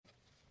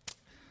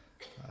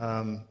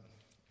Um,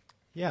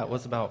 yeah, it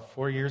was about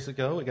 4 years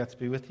ago we got to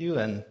be with you,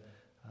 and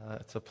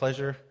it's a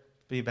pleasure to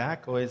be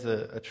back. Always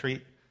a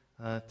treat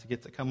to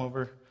get to come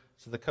over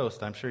to the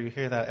coast. I'm sure you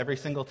hear that every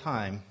single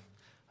time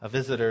a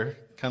visitor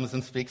comes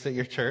and speaks at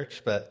your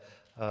church, but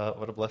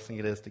what a blessing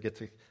it is to get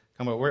to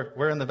come over.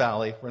 We're in the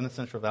valley. We're in the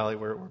Central Valley.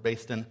 We're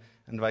based in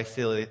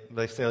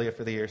Visalia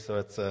for the year, so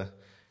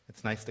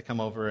it's nice to come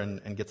over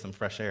and get some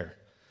fresh air.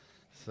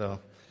 So,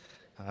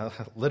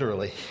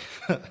 literally.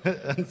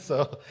 And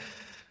so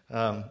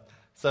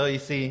you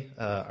see,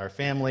 our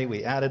family,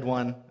 we added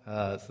one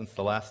since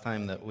the last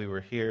time that we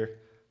were here.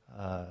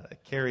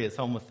 Carrie is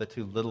home with the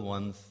two little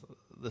ones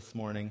this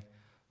morning.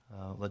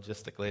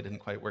 Logistically, it didn't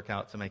quite work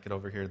out to make it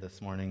over here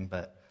this morning,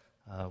 but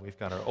we've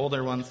got our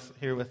older ones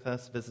here with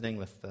us, visiting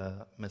with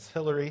Miss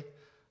Hillary,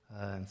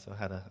 and so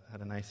had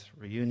a nice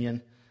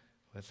reunion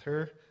with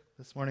her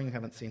this morning.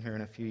 Haven't seen her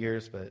in a few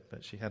years,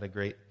 but she had a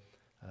great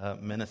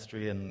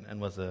ministry and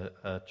was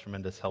a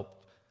tremendous help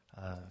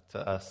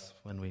to us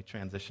when we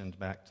transitioned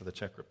back to the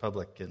Czech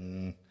Republic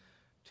in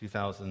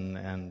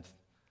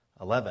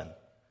 2011.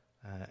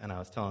 And I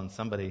was telling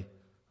somebody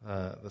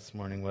this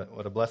morning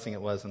what a blessing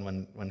it was.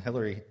 And when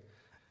Hillary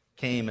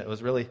came, it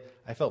was really,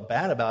 I felt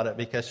bad about it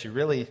because she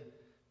really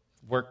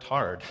worked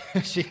hard.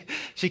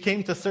 She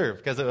came to serve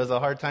because it was a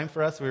hard time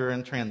for us. We were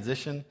in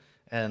transition,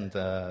 and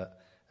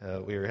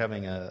we were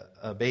having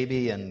a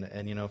baby, and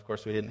of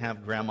course, we didn't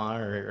have grandma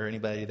or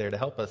anybody there to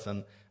help us,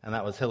 and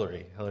that was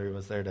Hillary. Hillary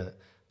was there to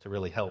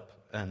really help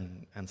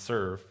and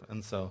serve,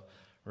 and so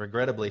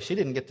regrettably, she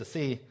didn't get to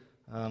see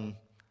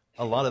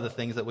a lot of the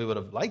things that we would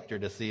have liked her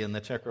to see in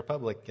the Czech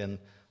Republic,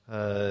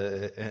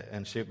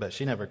 but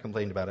she never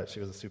complained about it. She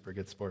was a super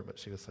good sport, but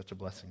she was such a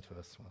blessing to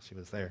us while she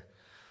was there.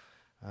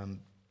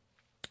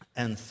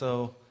 And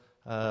so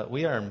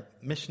we are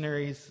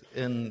missionaries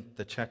in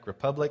the Czech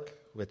Republic,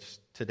 which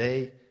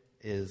today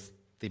is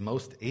the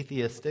most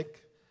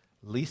atheistic,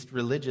 least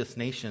religious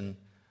nation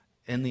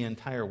in the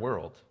entire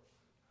world.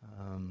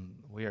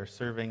 We are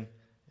serving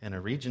in a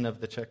region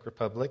of the Czech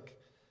Republic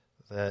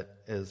that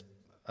is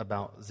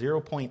about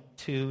 0.2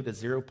 to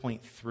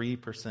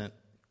 0.3%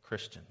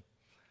 Christian.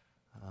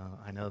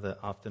 I know that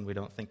often we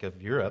don't think of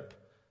Europe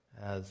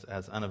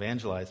as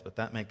unevangelized, but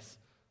that makes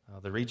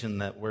the region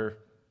that we're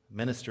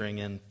ministering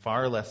in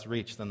far less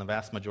reach than the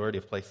vast majority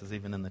of places,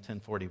 even in the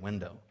 1040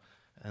 window.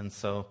 And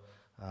so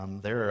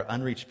there are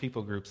unreached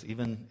people groups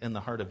even in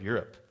the heart of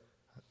Europe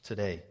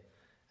today,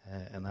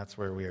 and that's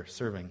where we are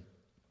serving.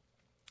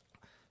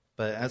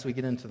 But as we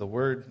get into the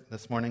Word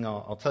this morning,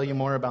 I'll tell you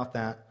more about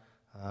that.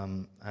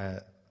 I'm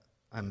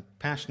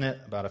passionate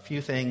about a few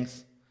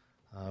things,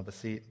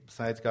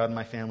 besides God and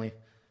my family: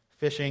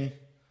 fishing,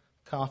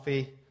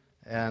 coffee,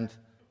 and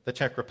the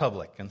Czech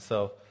Republic. And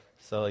so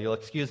you'll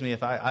excuse me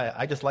if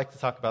I just like to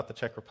talk about the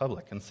Czech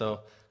Republic. And so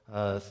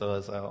as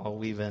I'll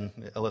weave in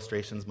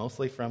illustrations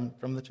mostly from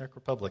the Czech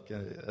Republic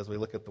as we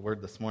look at the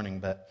Word this morning.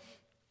 But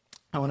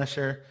I want to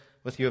share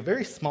with you a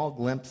very small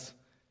glimpse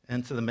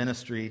into the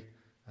ministry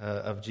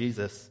of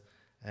Jesus,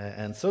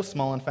 and so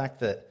small, in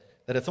fact, that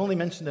it's only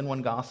mentioned in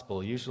one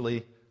gospel.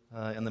 Usually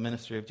in the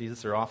ministry of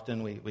Jesus, or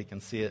often we can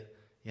see it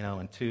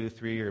in 2,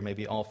 3, or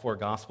maybe all 4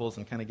 gospels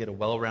and kind of get a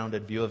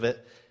well-rounded view of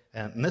it.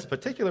 And in this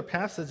particular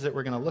passage that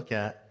we're going to look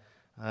at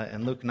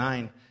in Luke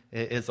 9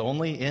 is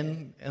only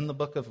in the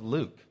book of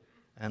Luke.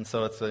 And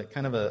so it's a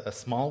kind of a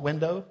small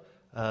window,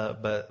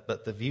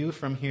 but the view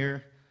from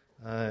here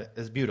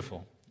is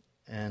beautiful.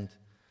 And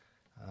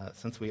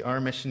since we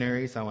are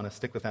missionaries, I want to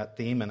stick with that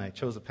theme, and I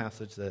chose a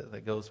passage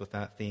that goes with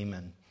that theme.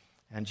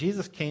 And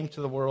Jesus came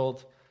to the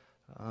world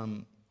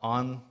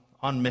on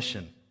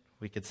mission,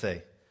 we could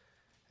say.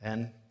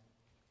 And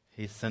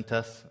he sent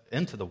us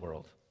into the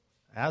world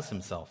as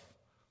himself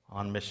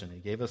on mission.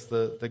 He gave us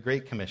the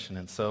Great Commission.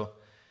 And so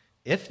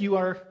if you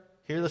are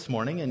here this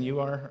morning and you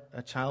are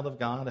a child of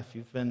God, if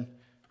you've been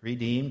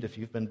redeemed, if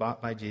you've been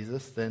bought by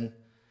Jesus, then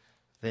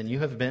you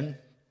have been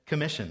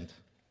commissioned.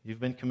 You've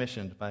been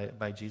commissioned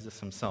by Jesus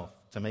himself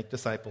to make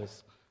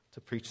disciples, to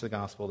preach the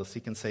gospel, to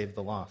seek and save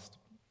the lost.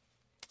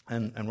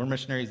 And we're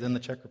missionaries in the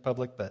Czech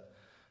Republic, but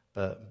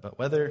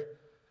whether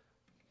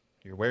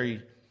you're where you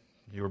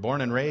were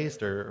born and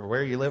raised, or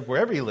where you live,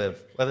 wherever you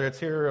live, whether it's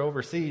here or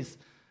overseas,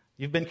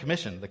 you've been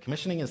commissioned. The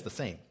commissioning is the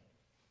same.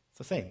 It's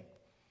the same,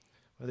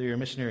 whether you're a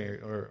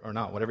missionary or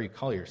not, whatever you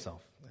call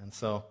yourself. And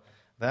so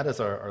that is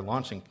our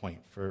launching point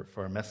for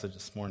our message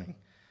this morning.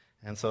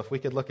 And so if we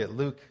could look at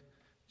Luke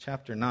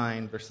chapter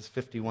 9, verses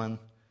 51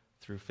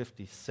 through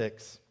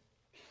 56.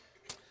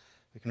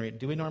 We can read.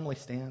 Do we normally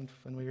stand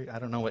when we read? I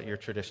don't know what your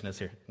tradition is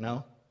here.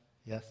 No?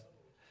 Yes?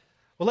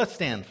 Well, let's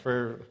stand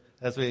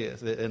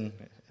in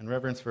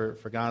reverence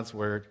for God's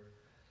word.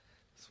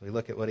 So we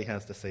look at what he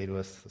has to say to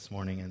us this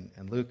morning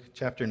in Luke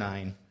chapter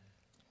 9,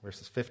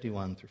 verses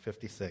 51 through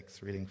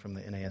 56, reading from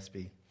the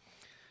NASB.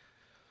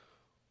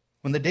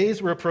 When the days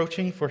were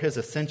approaching for his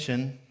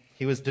ascension,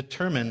 he was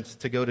determined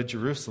to go to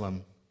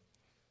Jerusalem.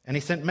 And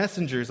he sent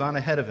messengers on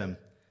ahead of him,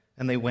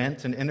 and they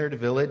went and entered a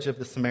village of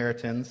the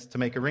Samaritans to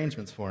make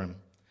arrangements for him.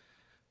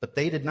 But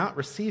they did not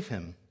receive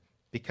him,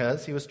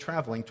 because he was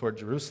traveling toward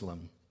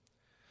Jerusalem.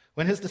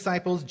 When his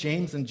disciples,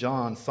 James and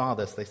John, saw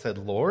this, they said,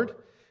 "Lord,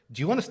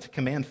 do you want us to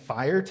command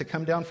fire to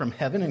come down from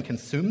heaven and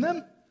consume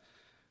them?"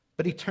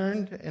 But he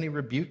turned and he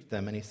rebuked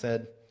them, and he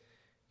said,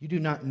 "You do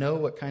not know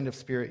what kind of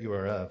spirit you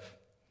are of.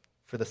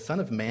 For the Son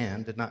of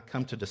Man did not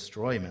come to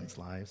destroy men's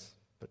lives,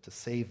 but to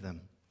save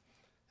them."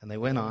 And they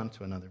went on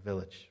to another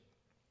village.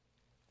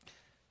 You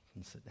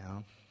can sit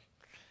down.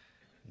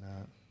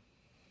 Let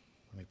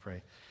me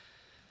pray.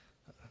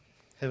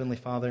 Heavenly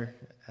Father,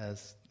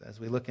 as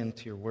we look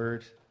into your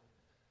word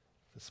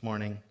this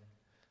morning,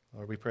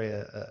 Lord, we pray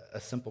a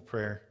simple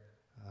prayer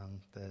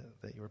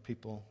that your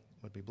people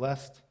would be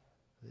blessed,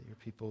 that your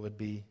people would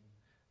be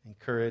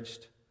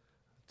encouraged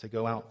to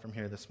go out from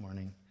here this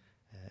morning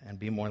and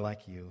be more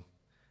like you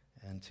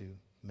and to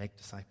make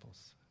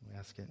disciples. We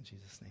ask it in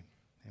Jesus' name.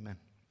 Amen.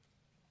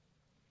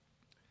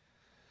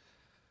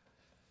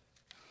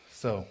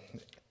 So,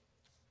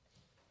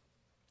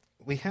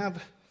 we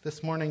have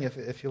this morning,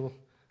 if you'll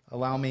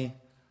allow me,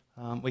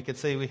 we could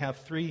say we have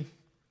 3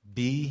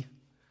 B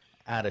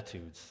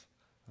attitudes.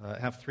 I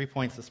have 3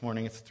 points this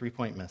morning. It's a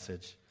 3-point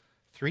message.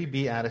 3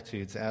 B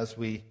attitudes as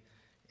we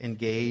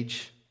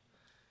engage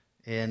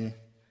in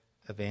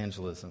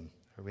evangelism,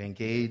 or we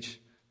engage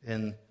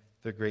in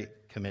the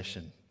Great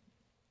Commission.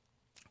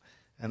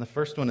 And the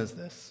first one is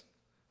this: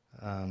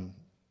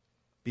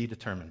 be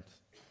determined.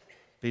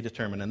 Be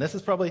determined. And this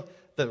is probably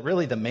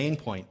really the main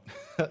point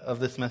of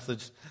this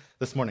message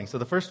this morning. So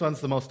the first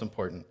one's the most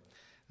important.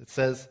 It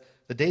says,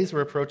 the days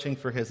were approaching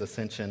for his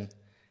ascension,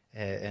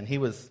 and he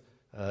was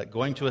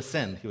going to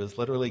ascend. He was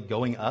literally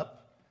going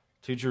up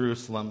to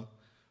Jerusalem,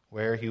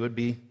 where he would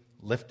be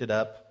lifted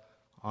up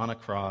on a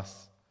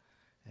cross,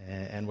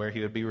 and where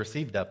he would be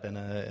received up in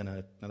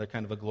another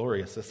kind of a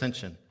glorious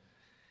ascension.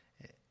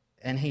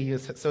 And he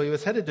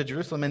was headed to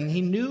Jerusalem, and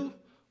he knew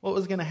what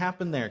was going to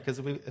happen there. Because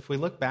if we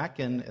look back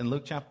in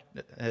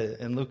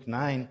Luke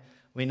 9,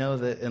 we know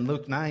that in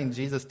Luke 9,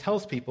 Jesus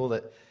tells people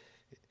that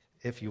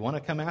if you want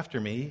to come after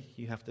me,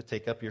 you have to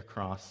take up your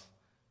cross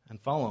and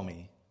follow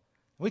me.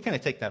 We kind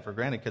of take that for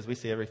granted because we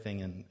see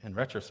everything in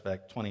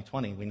retrospect.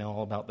 2020, we know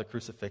all about the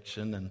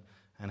crucifixion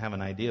and have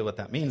an idea what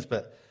that means.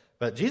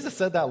 But Jesus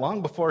said that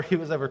long before he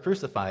was ever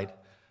crucified.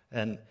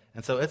 And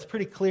so it's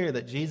pretty clear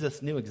that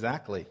Jesus knew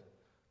exactly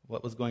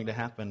what was going to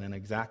happen and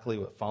exactly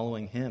what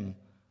following him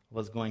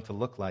was going to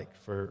look like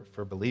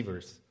for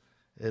believers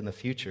in the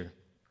future.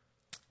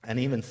 And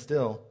even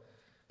still,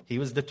 he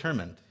was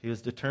determined. He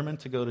was determined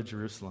to go to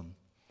Jerusalem.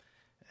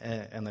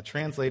 And the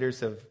translators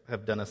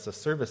have done us a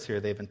service here.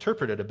 They've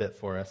interpreted a bit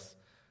for us.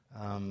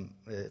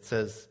 It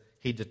says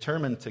he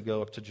determined to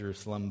go up to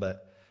Jerusalem,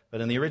 but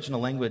in the original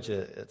language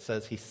it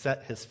says he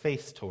set his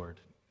face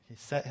toward. He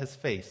set his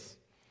face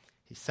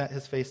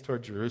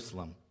toward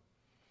Jerusalem.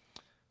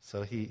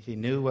 So he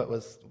knew what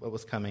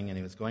was coming, and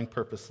he was going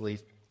purposely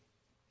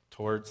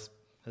towards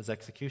his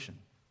execution.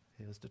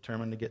 He was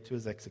determined to get to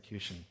his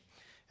execution.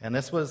 And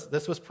this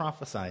was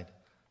prophesied.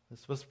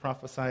 This was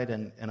prophesied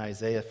in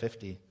Isaiah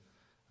 50,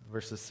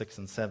 verses 6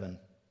 and 7.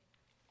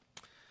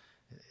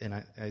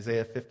 In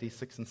Isaiah 50,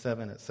 6 and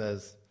 7, it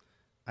says,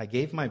 "I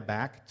gave my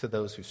back to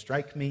those who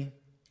strike me,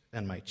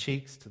 and my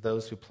cheeks to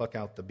those who pluck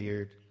out the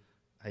beard.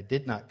 I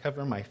did not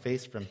cover my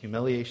face from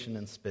humiliation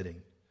and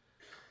spitting.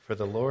 For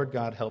the Lord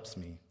God helps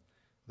me.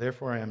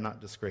 Therefore I am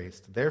not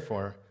disgraced.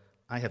 Therefore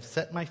I have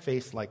set my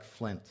face like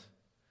flint,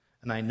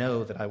 and I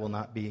know that I will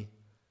not be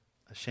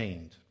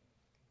ashamed."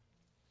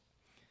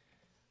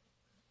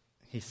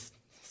 He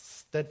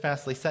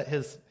steadfastly set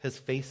his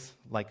face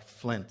like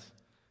flint,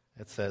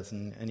 it says.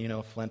 And you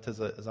know, flint is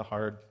a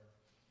hard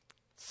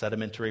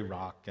sedimentary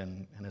rock,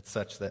 and it's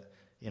such that,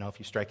 you know, if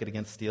you strike it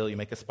against steel, you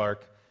make a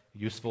spark,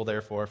 useful,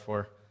 therefore,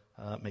 for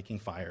making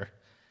fire.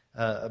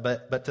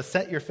 But to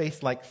set your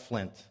face like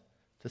flint,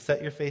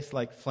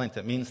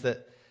 it means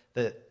that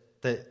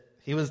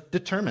he was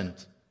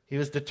determined. He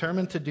was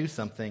determined to do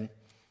something,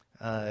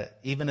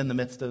 even in the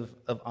midst of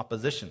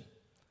opposition,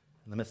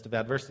 in the midst of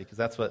adversity, because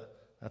that's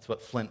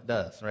what flint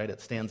does, right? It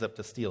stands up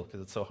to steel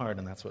because it's so hard,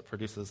 and that's what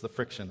produces the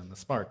friction and the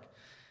spark.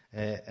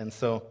 And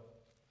so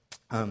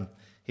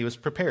he was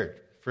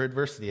prepared for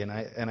adversity, and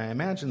I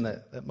imagine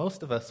that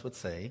most of us would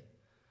say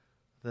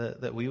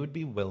that we would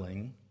be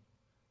willing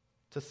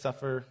to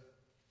suffer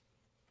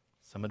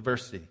some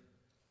adversity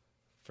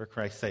for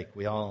Christ's sake.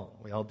 We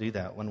all do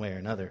that one way or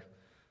another.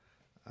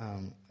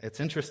 It's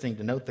interesting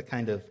to note the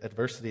kind of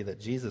adversity that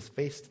Jesus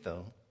faced,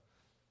 though.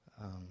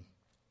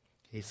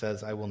 He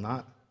says, I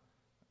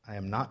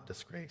am not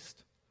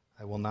disgraced.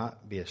 I will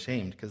not be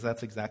ashamed, because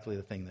that's exactly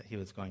the thing that he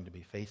was going to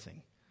be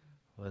facing,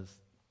 was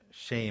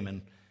shame.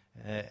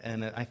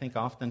 And I think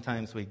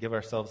oftentimes we give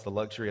ourselves the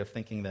luxury of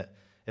thinking that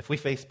if we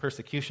face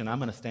persecution, I'm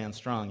going to stand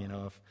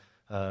strong,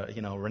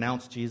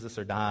 renounce Jesus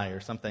or die or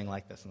something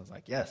like this. And I was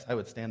like, yes, I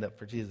would stand up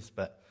for Jesus.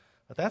 But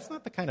that's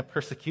not the kind of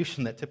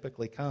persecution that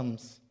typically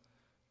comes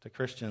to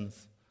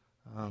Christians.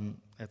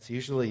 It's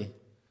usually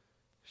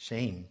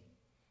shame.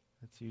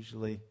 It's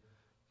usually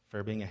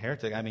for being a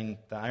heretic. I mean,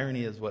 the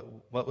irony is,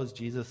 what was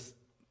Jesus,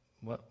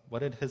 what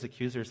did his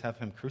accusers have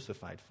him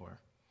crucified for?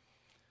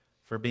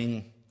 For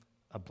being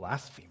a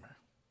blasphemer.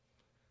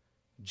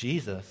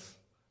 Jesus,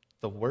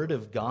 the Word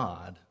of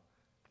God,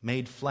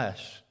 made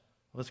flesh,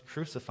 was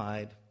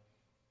crucified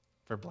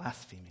for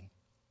blaspheming.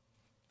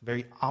 The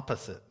very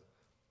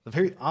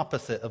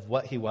opposite of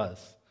what he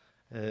was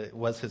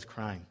his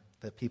crime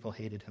that people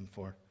hated him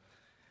for.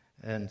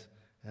 And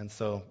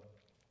so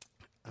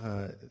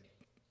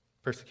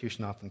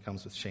persecution often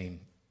comes with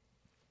shame.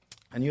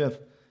 And you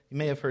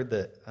may have heard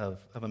of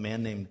a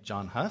man named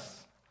John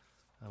Hus.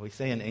 We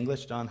say in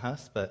English John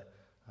Hus, but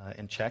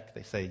in Czech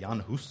they say Jan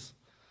Hus.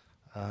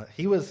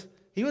 He was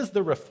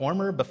the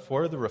reformer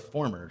before the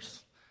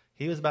reformers.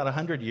 He was about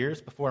 100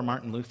 years before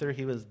Martin Luther.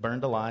 He was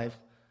burned alive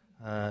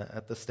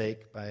at the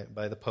stake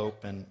by the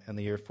Pope in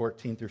the year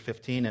 14 through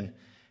 15.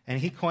 And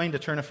he coined a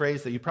turn of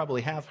phrase that you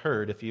probably have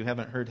heard if you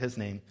haven't heard his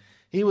name.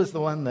 He was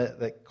the one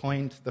that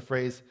coined the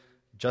phrase,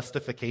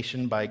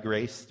 justification by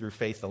grace through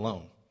faith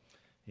alone.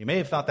 You may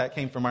have thought that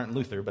came from Martin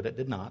Luther, but it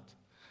did not.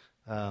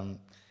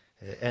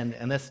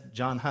 And this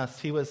John Hus,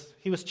 he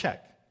was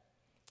Czech.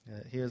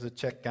 He was a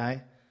Czech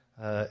guy,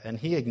 and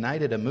he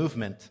ignited a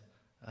movement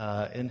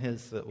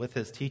with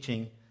his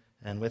teaching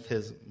and with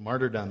his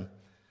martyrdom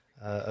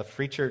of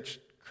free church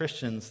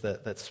Christians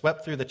that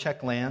swept through the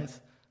Czech lands.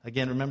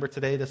 Again, remember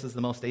today this is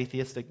the most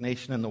atheistic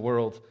nation in the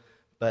world,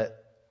 but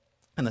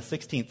in the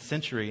 16th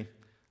century,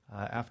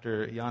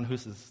 after Jan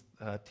Hus's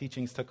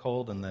teachings took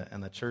hold and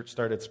the church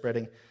started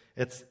spreading,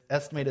 it's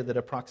estimated that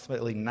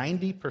approximately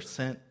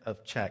 90%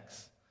 of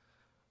Czechs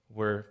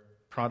were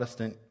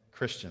Protestant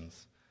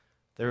Christians.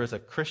 There was a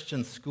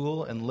Christian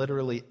school in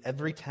literally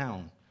every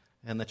town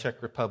in the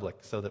Czech Republic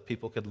so that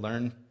people could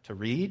learn to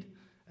read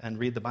and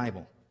read the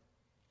Bible.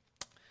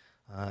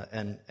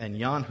 And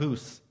Jan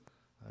Hus,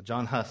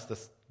 John Hus,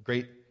 this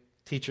great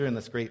teacher and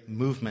this great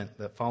movement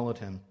that followed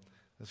him,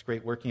 this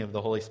great working of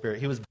the Holy Spirit,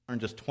 he was born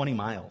just 20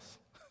 miles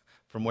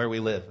from where we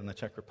live in the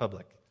Czech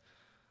Republic.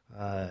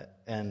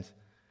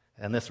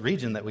 And this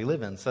region that we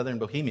live in, southern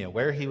Bohemia,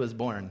 where he was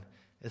born,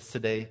 is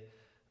today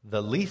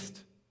the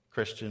least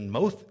Christian,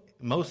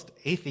 most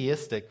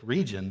atheistic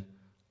region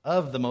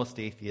of the most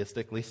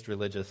atheistic, least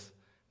religious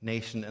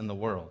nation in the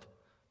world.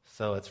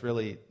 So it's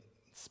really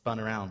spun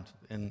around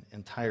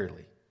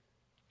entirely.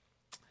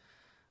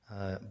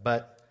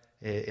 But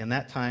in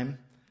that time,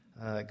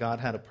 God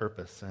had a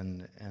purpose,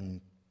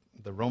 and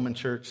the Roman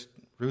Church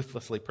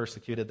ruthlessly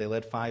persecuted. They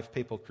led 5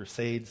 papal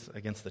crusades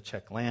against the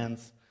Czech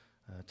lands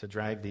to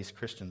drive these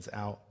Christians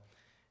out.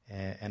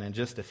 And in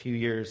just a few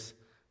years,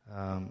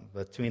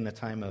 between the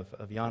time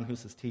of Jan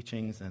Hus's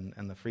teachings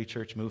and the Free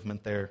Church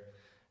movement there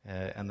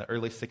and the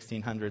early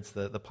 1600s,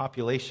 the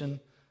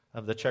population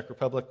of the Czech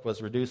Republic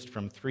was reduced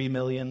from 3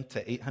 million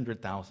to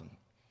 800,000,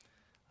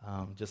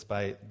 just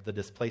by the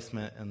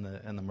displacement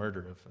and the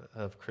murder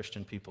of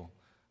Christian people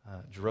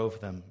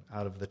drove them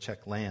out of the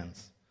Czech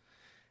lands.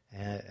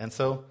 And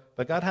so,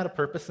 but God had a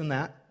purpose in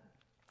that.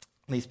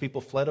 These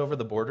people fled over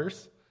the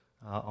borders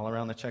all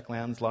around the Czech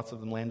lands, lots of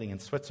them landing in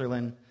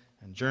Switzerland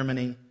and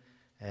Germany.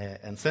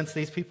 And since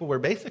these people were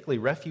basically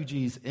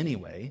refugees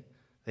anyway,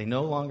 they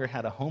no longer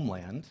had a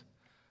homeland,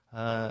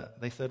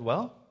 they said,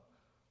 well,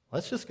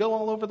 let's just go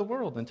all over the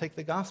world and take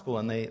the gospel.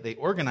 And they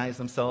organized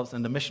themselves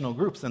into missional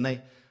groups.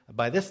 And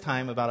by this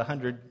time, about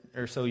 100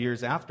 or so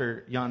years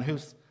after Jan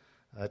Hus,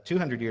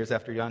 200 years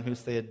after Jan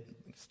Hus, they had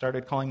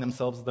started calling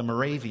themselves the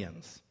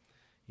Moravians.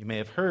 You may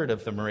have heard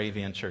of the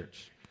Moravian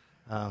Church.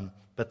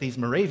 But these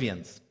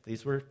Moravians,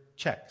 these were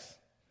Czechs.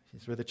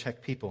 These were the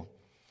Czech people.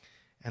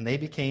 And they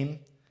became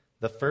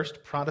the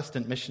first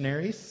Protestant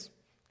missionaries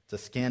to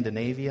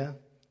Scandinavia,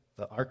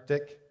 the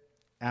Arctic,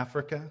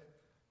 Africa,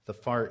 the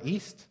Far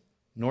East,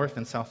 North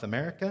and South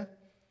America,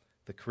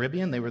 the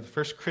Caribbean. They were the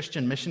first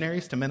Christian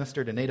missionaries to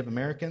minister to Native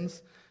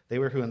Americans. They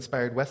were who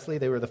inspired Wesley.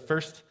 They were the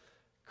first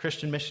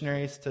Christian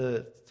missionaries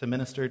to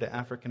minister to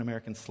African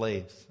American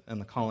slaves in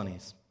the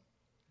colonies.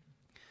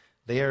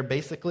 They are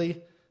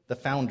basically the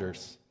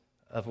founders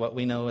of what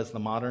we know as the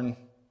modern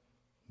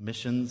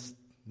missions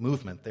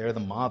movement. They are the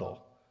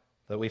model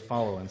that we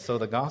follow. And so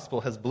the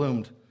gospel has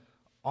bloomed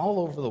all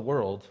over the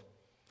world,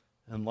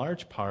 in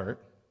large part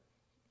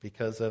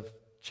because of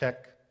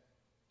Czech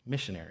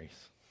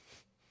missionaries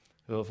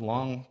who have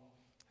long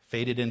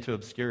faded into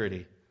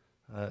obscurity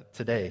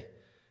today.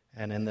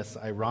 And in this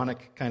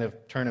ironic kind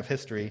of turn of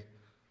history,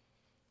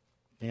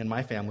 me and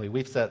my family,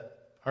 we've set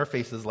our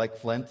faces like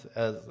flint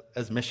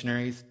as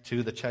missionaries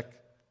to the Czech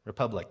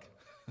Republic.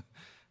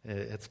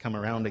 It's come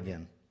around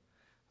again,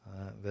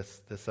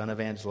 this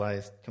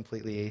unevangelized,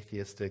 completely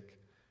atheistic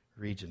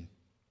region.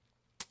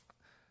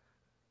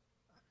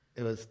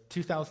 It was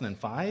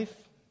 2005.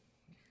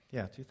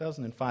 Yeah,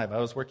 2005. I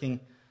was working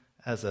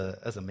as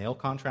a mail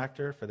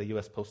contractor for the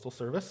U.S. Postal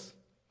Service.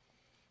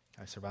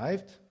 I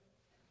survived.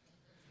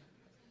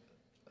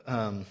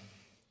 And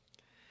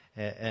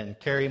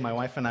Carrie, my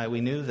wife, and I,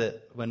 we knew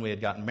that when we had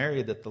gotten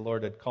married that the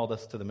Lord had called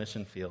us to the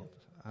mission field.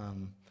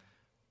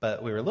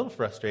 But we were a little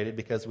frustrated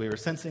because we were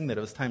sensing that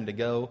it was time to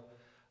go.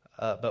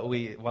 But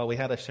while we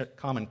had a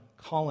common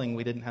calling,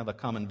 we didn't have a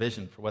common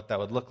vision for what that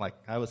would look like.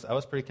 I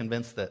was pretty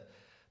convinced that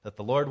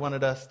the Lord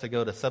wanted us to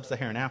go to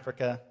sub-Saharan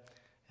Africa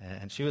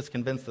And she was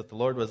convinced that the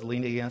Lord was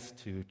leading us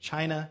to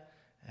China,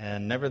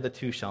 and never the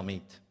two shall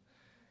meet.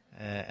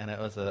 And it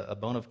was a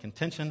bone of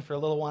contention for a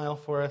little while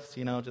for us,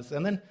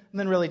 and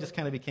then really just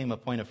kind of became a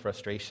point of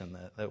frustration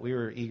that we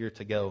were eager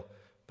to go,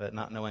 but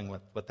not knowing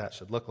what that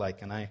should look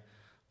like. And I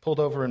pulled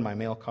over in my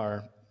mail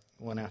car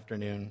one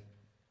afternoon.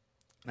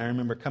 I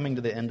remember coming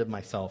to the end of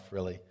myself,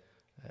 really,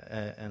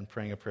 and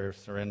praying a prayer of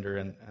surrender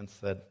and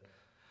said,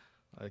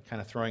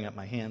 kind of throwing up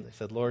my hands, I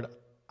said, Lord,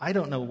 I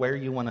don't know where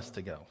you want us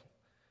to go.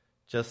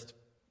 Just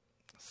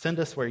send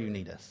us where you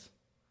need us.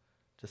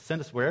 Just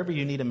send us wherever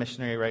you need a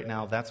missionary right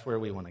now, that's where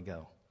we want to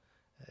go.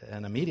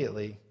 And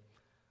immediately,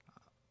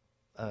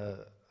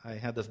 I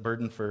had this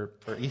burden for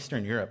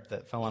Eastern Europe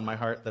that fell on my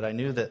heart that I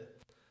knew that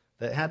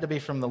had to be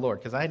from the Lord,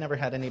 because I never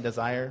had any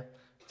desire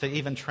to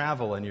even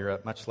travel in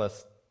Europe, much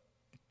less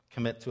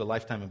commit to a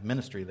lifetime of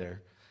ministry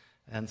there.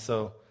 And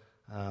so,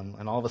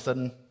 and all of a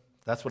sudden,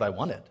 that's what I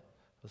wanted,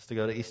 was to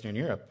go to Eastern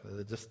Europe,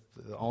 just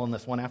all in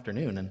this one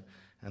afternoon.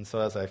 And so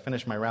as I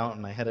finished my route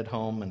and I headed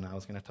home, and I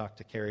was going to talk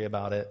to Carrie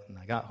about it, and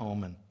I got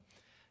home,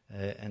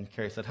 and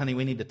Carrie said, honey,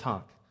 we need to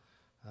talk.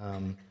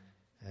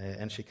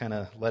 And she kind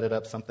of let it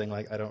up something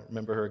like, I don't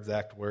remember her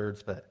exact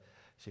words, but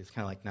she was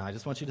kind of like, no, I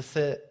just want you to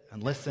sit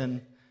and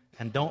listen,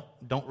 and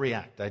don't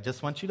react. I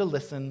just want you to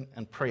listen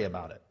and pray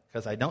about it,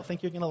 because I don't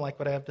think you're going to like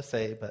what I have to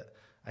say, but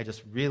I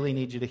just really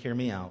need you to hear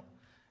me out,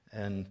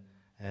 and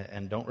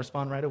don't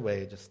respond right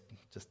away. Just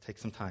take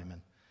some time.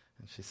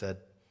 And she said,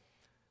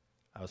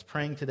 I was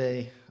praying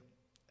today,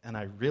 and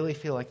I really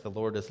feel like the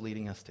Lord is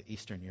leading us to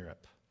Eastern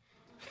Europe.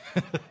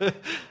 And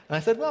I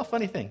said, well,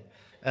 funny thing.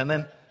 And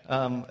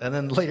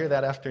then later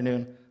that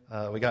afternoon,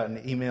 we got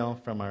an email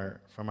from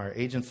our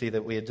agency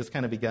that we had just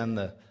kind of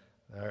begun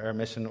our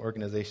mission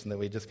organization that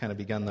we had just kind of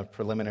begun the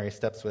preliminary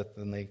steps with,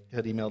 and they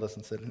had emailed us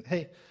and said,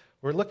 hey,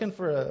 we're looking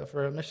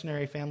for a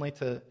missionary family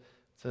to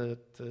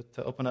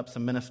open up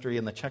some ministry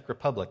in the Czech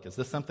Republic. Is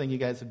this something you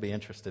guys would be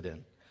interested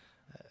in?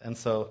 And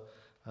so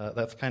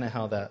that's kind of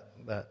how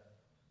that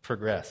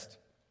progressed.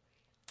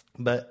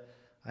 But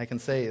I can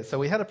say, so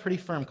we had a pretty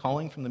firm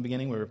calling from the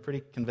beginning. We were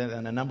pretty convinced,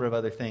 and a number of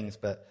other things,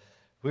 but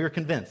we were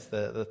convinced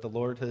that the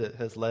Lord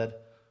has led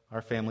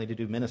our family to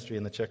do ministry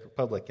in the Czech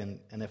Republic. And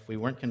if we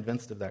weren't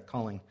convinced of that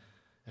calling,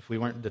 if we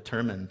weren't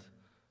determined,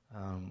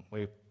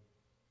 we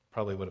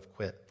probably would have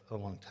quit a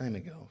long time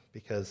ago,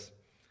 because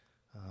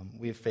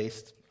we've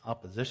faced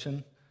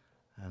opposition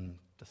and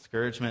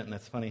discouragement. And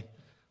it's funny,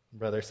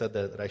 brother said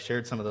that I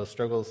shared some of those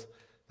struggles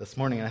this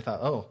morning, and I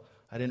thought, oh,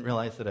 I didn't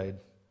realize that I'd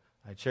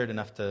shared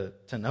enough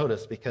to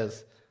notice,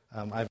 because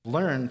I've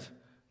learned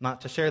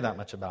not to share that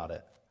much about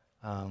it,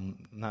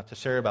 not to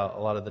share about a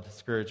lot of the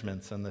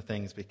discouragements and the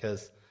things,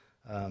 because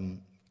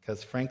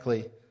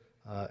frankly,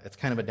 it's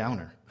kind of a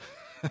downer.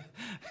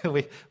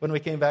 When we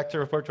came back to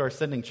report to our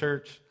sending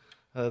church,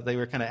 they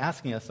were kind of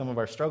asking us some of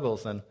our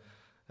struggles, and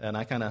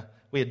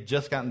we had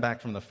just gotten back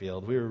from the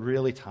field. We were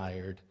really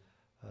tired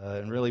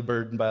and really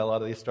burdened by a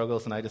lot of these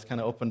struggles, and I just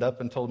kind of opened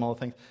up and told them all the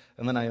things.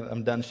 And then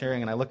I'm done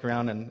sharing, and I look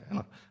around, and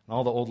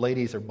all the old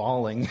ladies are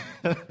bawling.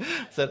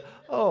 Said,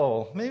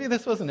 oh, maybe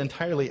this wasn't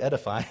entirely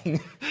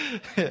edifying.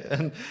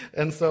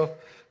 and so,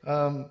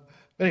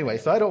 anyway,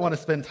 so I don't want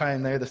to spend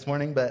time there this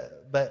morning,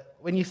 but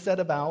when you set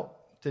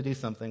about to do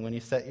something, when you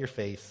set your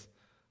face,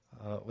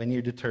 when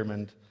you're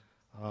determined,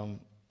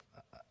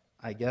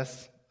 I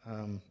guess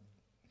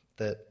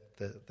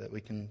that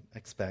we can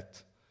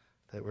expect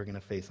that we're going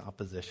to face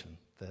opposition,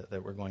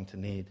 that we're going to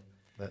need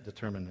that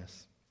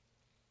determinedness.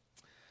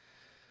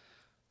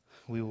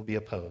 We will be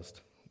opposed.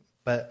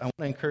 But I want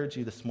to encourage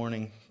you this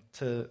morning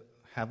to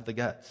have the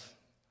guts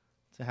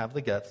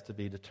to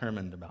be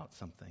determined about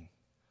something.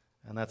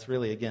 And that's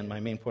really, again,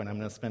 my main point. I'm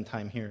going to spend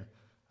time here,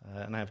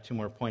 and I have 2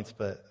 more points,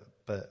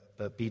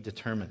 but be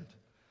determined.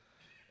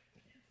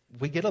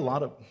 We get a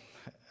lot of,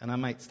 and I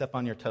might step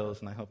on your toes,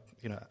 and I hope,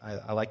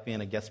 I like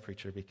being a guest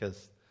preacher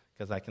because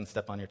I can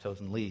step on your toes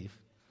and leave.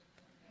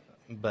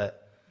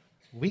 But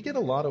we get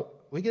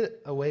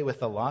away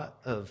with a lot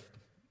of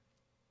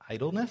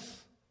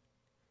idleness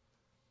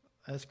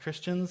as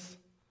Christians,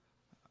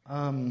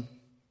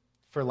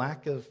 for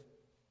lack of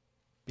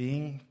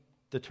being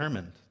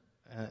determined.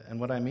 And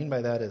what I mean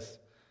by that is,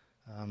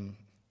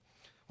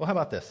 well, how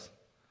about this?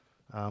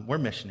 We're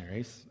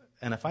missionaries,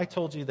 and if I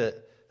told you that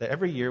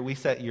every year we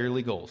set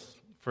yearly goals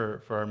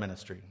for our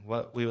ministry,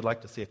 what we would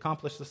like to see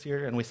accomplished this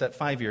year, and we set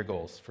 5-year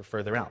goals for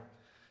further out.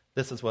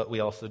 This is what we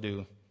also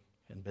do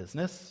in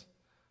business.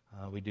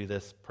 We do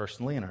this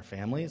personally in our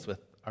families, with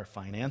our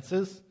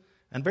finances,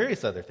 and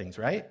various other things,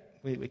 right?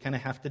 We kind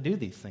of have to do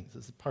these things.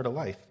 This is part of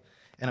life.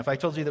 And if I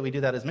told you that we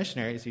do that as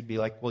missionaries, you'd be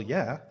like, well,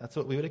 yeah, that's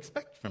what we would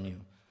expect from you.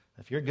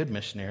 If you're a good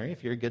missionary,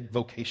 if you're a good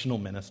vocational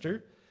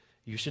minister,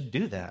 you should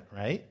do that,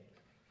 right?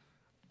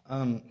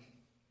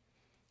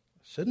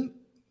 Shouldn't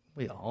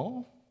we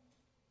all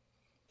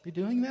be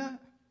doing that?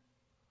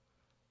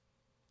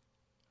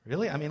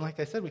 Really? I mean, like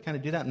I said, we kind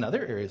of do that in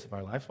other areas of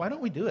our lives. Why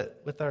don't we do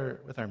it with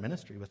our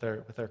ministry, with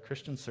our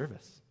Christian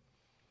service?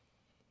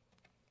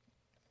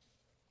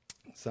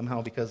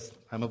 Somehow, because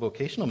I'm a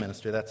vocational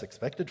minister, that's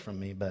expected from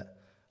me, but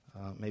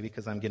Maybe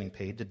because I'm getting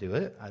paid to do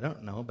it. I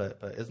don't know, but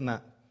isn't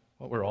that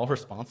what we're all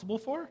responsible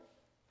for?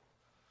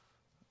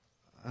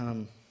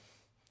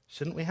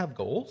 Shouldn't we have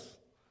goals?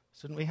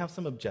 Shouldn't we have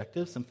some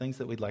objectives, some things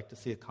that we'd like to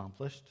see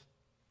accomplished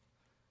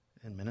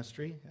in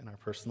ministry, in our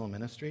personal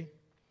ministry?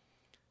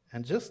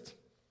 And just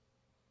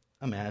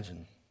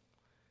imagine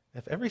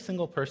if every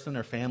single person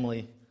or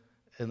family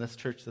in this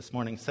church this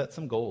morning set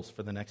some goals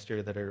for the next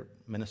year that are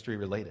ministry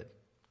related.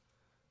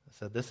 I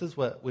said, this is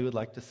what we would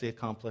like to see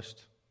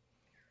accomplished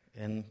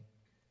in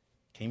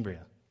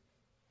Cambria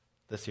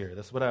this year.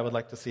 This is what I would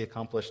like to see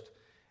accomplished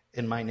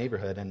in my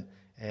neighborhood. And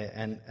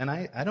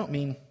I don't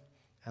mean,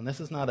 and this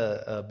is not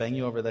a bang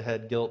you over the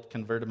head, guilt,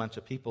 convert a bunch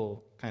of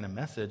people kind of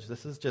message.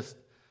 This is just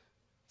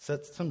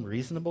set some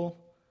reasonable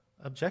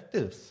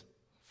objectives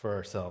for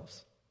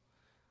ourselves.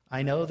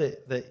 I know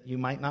that you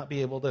might not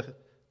be able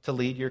to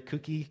lead your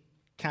kooky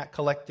cat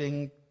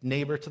collecting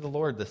neighbor to the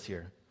Lord this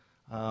year.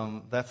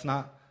 That's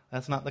not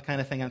the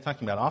kind of thing I'm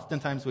talking about.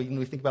 Oftentimes when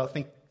we think about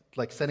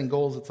like setting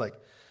goals, it's like,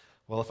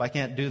 well, if I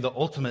can't do the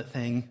ultimate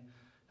thing,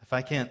 if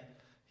I can't,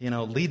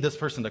 lead this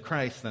person to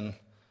Christ, then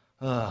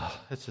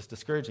it's just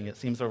discouraging. It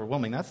seems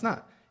overwhelming. That's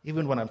not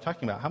even what I'm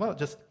talking about. How about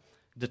just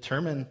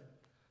determine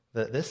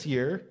that this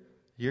year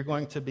you're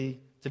going to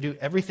do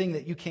everything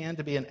that you can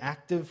to be an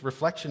active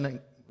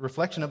reflection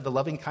of the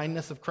loving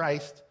kindness of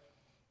Christ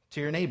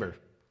to your neighbor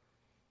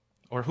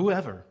or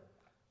whoever.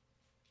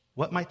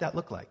 What might that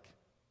look like?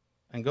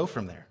 And go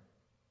from there.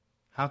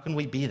 How can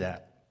we be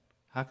that?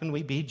 How can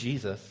we be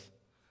Jesus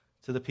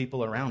to the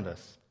people around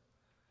us?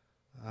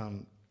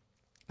 And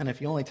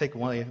if you only take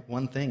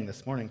one thing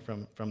this morning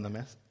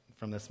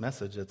from this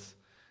message, it's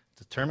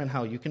determine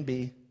how you can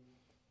be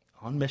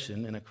on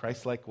mission in a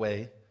Christ-like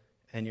way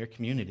in your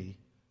community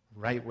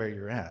right where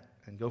you're at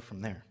and go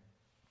from there.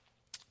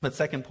 But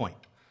second point,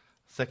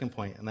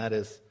 and that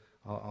is,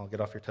 I'll get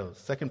off your toes.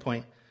 Second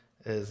point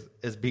is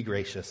be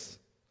gracious.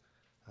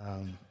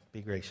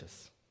 Be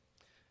gracious.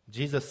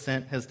 Jesus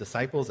sent his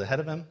disciples ahead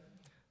of him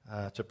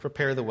to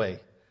prepare the way.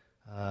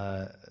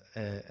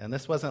 And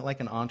this wasn't like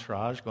an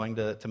entourage going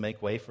to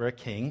make way for a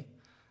king.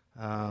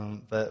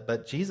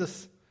 But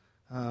Jesus,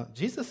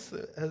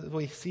 as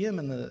we see him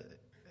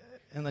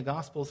in the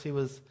Gospels, he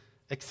was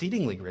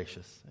exceedingly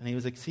gracious, and he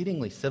was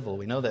exceedingly civil.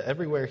 We know that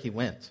everywhere he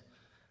went,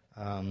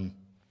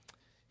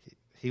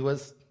 he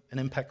was an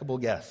impeccable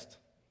guest.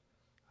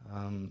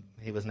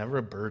 He was never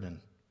a burden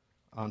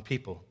on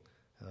people.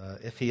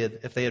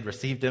 If they had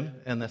received him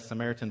in the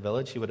Samaritan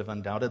village, he would have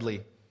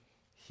undoubtedly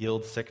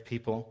healed sick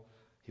people.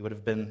 He would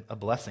have been a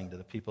blessing to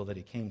the people that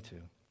he came to.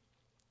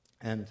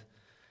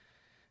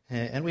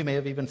 And we may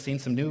have even seen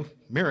some new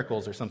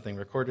miracles or something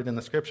recorded in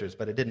the scriptures,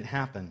 but it didn't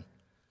happen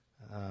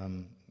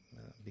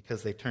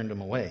because they turned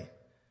him away.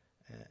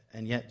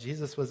 And yet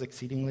Jesus was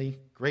exceedingly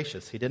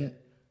gracious. He didn't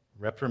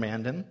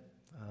reprimand him.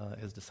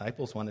 His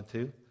disciples wanted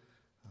to.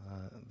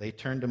 They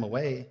turned him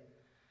away.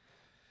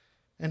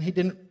 And he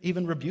didn't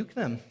even rebuke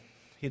them.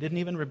 He didn't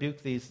even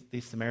rebuke these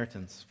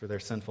Samaritans for their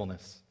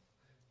sinfulness.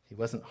 He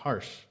wasn't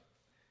harsh.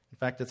 In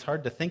fact, it's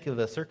hard to think of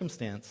a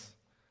circumstance.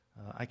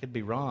 I could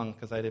be wrong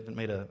because I haven't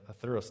made a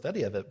thorough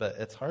study of it, but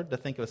it's hard to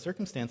think of a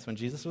circumstance when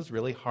Jesus was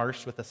really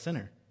harsh with a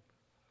sinner.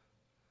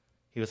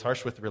 He was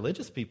harsh with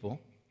religious people.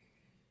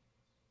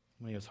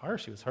 When he was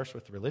harsh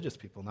with the religious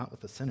people, not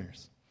with the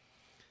sinners.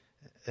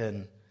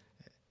 And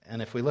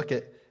if we look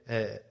at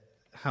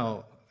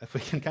if we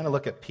can kind of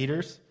look at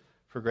Peter's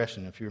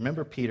progression. If you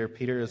remember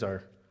Peter is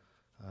our,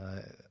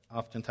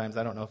 oftentimes,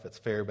 I don't know if it's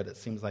fair, but it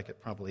seems like it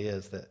probably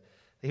is, that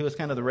he was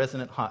kind of the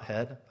resident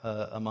hothead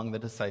among the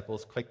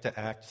disciples, quick to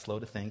act, slow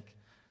to think,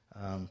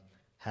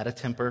 had a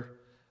temper.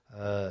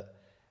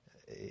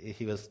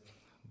 He was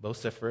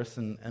vociferous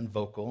and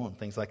vocal and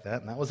things like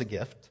that, and that was a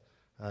gift.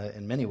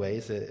 In many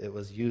ways, it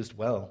was used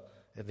well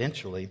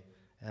eventually.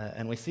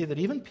 And we see that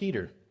even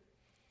Peter,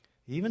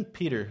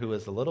 who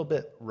was a little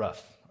bit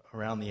rough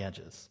around the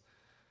edges,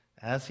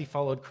 as he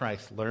followed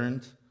Christ,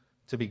 learned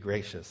to be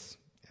gracious.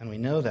 And we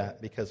know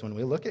that because when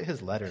we look at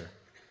his letter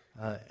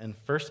in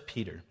 1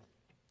 Peter,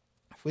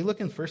 if we look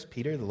in 1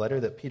 Peter, the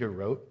letter that Peter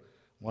wrote,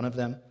 one of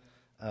them,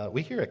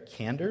 we hear a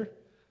candor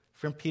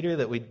from Peter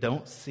that we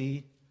don't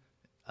see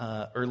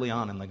early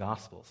on in the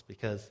Gospels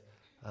because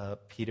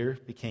Peter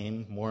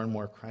became more and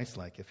more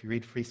Christ-like. If you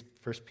read 1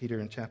 Peter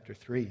in chapter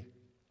 3,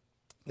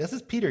 this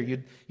is Peter.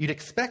 You'd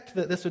expect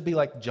that this would be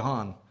like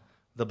John,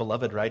 the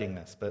beloved, writing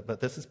this, but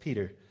this is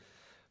Peter.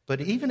 But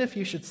even if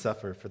you should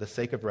suffer for the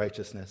sake of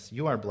righteousness,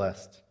 you are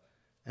blessed.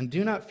 And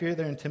do not fear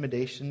their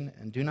intimidation,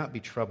 and do not be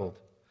troubled,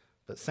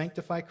 but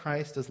sanctify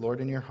Christ as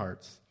Lord in your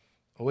hearts,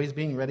 always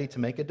being ready to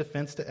make a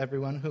defense to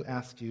everyone who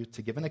asks you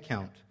to give an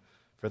account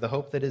for the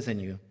hope that is in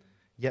you,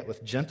 yet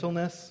with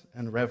gentleness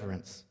and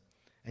reverence.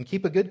 And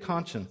keep a good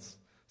conscience,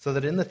 so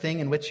that in the thing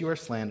in which you are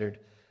slandered,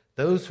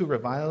 those who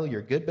revile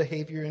your good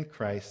behavior in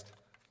Christ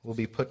will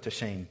be put to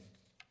shame.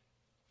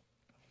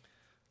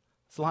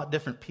 It's a lot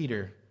different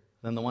Peter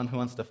than the one who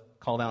wants to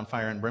call down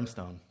fire and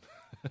brimstone,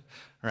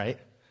 right?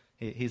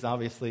 He's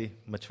obviously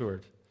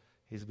matured.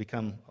 He's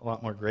become a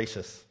lot more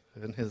gracious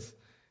in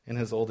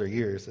his older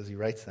years as he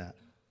writes that.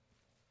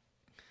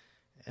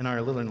 in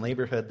our little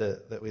neighborhood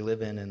that we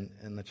live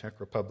in the Czech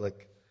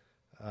Republic,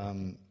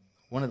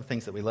 one of the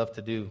things that we love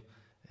to do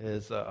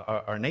is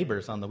our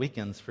neighbors on the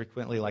weekends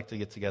frequently like to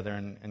get together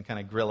and kind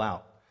of grill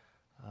out.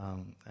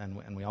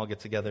 And we all get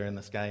together in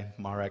this guy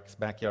Marek's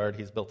backyard.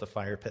 He's built a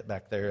fire pit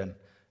back there.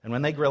 And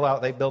when they grill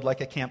out, they build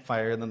like a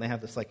campfire, and then they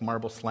have this like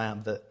marble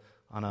slab that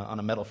on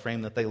a metal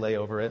frame that they lay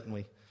over it, and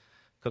we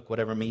cook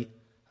whatever meat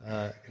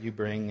you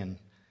bring. And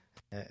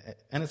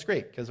it's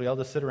great because we all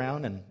just sit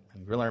around and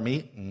grill our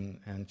meat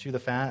and chew the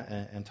fat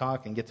and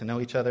talk and get to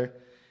know each other.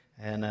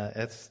 And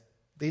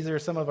these are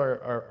some of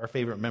our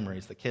favorite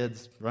memories. The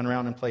kids run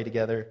around and play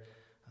together.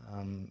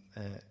 And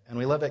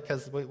we love it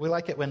because we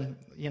like it when,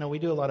 we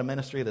do a lot of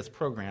ministry that's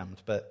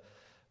programmed, but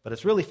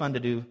it's really fun to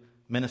do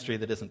ministry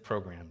that isn't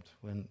programmed,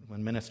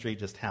 when ministry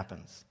just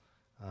happens.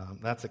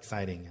 That's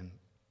exciting.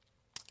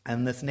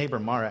 And this neighbor,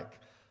 Marek,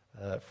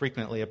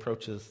 frequently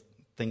approaches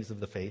things of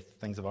the faith,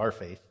 things of our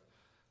faith,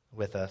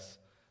 with us.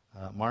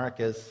 Marek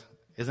is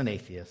an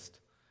atheist,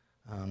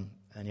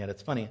 and yet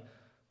it's funny,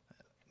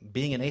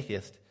 being an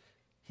atheist,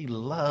 he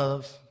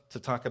loves to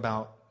talk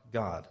about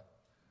God.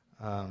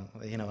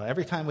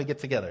 Every time we get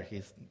together,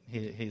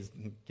 he's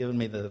given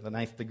me the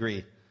ninth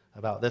degree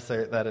about this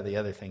or that or the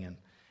other thing.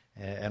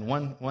 And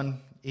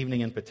one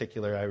evening in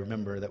particular, I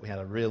remember that we had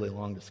a really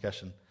long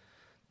discussion.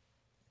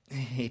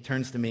 He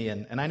turns to me,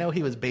 and I know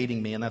he was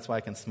baiting me, and that's why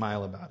I can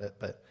smile about it,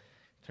 but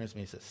he turns to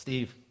me and says,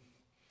 "Steve,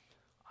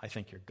 I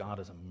think your God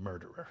is a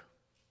murderer."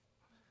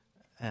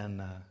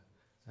 And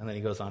then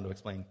he goes on to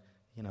explain,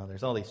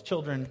 there's all these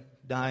children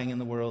dying in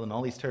the world, and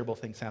all these terrible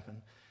things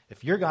happen.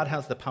 If your God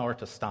has the power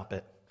to stop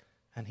it,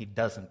 and he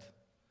doesn't,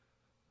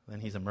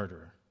 then he's a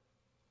murderer.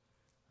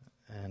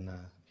 And,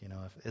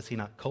 is he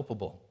not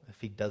culpable if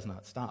he does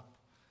not stop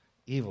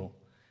evil?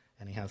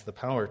 And he has the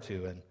power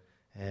to.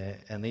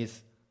 And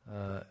these,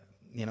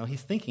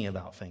 he's thinking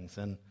about things.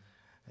 And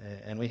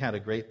we had a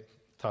great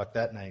talk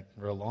that night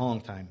for a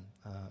long time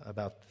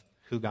about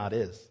who God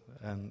is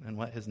and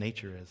what his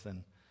nature is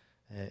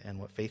and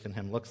what faith in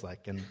him looks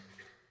like. And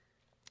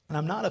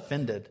I'm not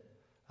offended.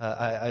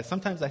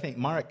 Sometimes I think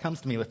Marek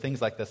comes to me with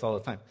things like this all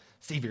the time.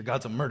 "Steve, your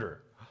God's a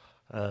murderer."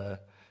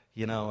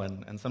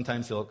 And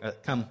sometimes he'll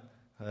come,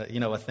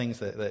 with things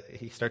that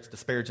he starts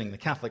disparaging the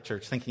Catholic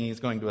Church, thinking he's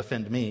going to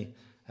offend me,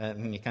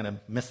 and he kind of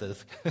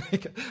misses.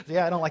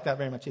 Yeah, I don't like that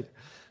very much either.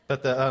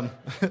 But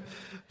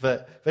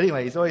but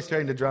anyway, he's always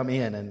trying to draw me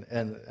in,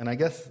 and I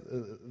guess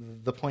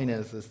the point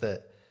is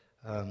that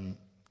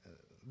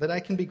that I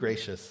can be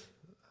gracious,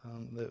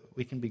 that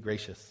we can be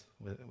gracious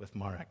with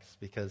Marek,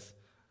 because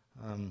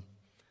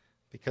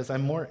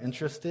I'm more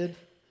interested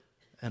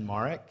in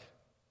Marek.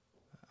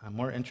 I'm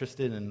more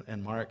interested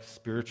in Marek's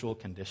spiritual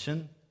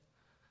condition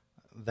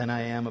than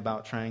I am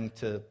about trying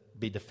to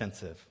be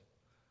defensive.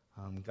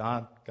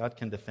 God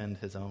can defend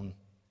his own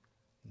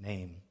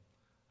name.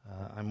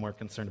 I'm more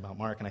concerned about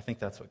Marek, and I think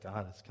that's what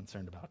God is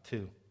concerned about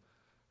too.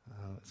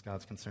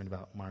 God's concerned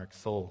about Marek's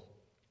soul.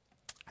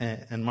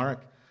 And Marek,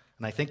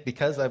 and I think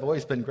because I've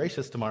always been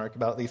gracious to Marek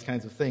about these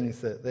kinds of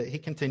things, that he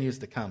continues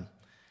to come.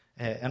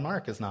 And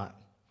Marek is not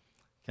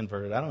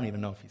converted. I don't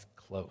even know if he's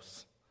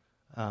close.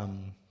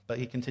 But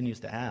he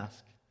continues to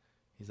ask.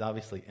 He's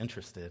obviously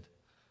interested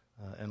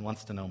and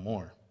wants to know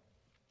more.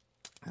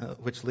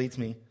 Which leads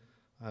me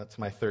to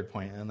my third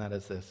point, and that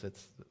is this.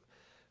 It's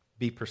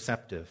be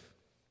perceptive.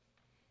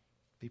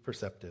 Be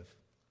perceptive.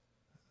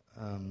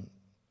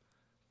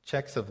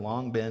 Czechs have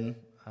long been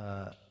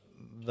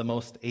the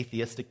most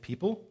atheistic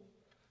people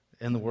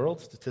in the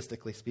world,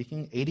 statistically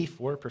speaking.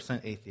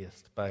 84%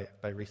 atheist by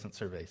recent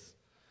surveys.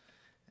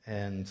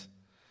 And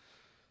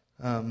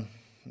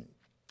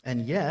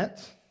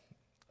yet,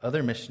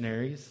 other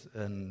missionaries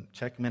and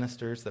Czech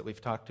ministers that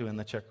we've talked to in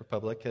the Czech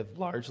Republic have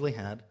largely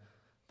had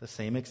the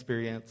same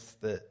experience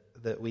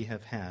that we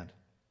have had.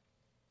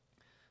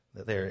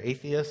 That they're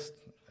atheist,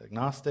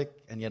 agnostic,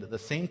 and yet at the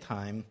same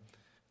time,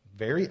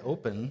 very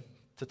open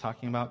to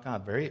talking about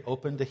God, very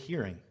open to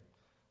hearing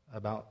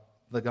about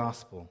the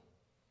gospel.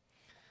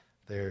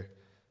 They're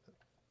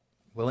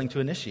willing to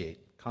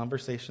initiate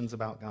conversations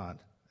about God,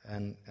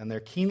 and they're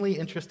keenly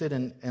interested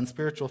in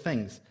spiritual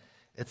things.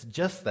 It's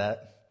just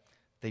that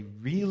they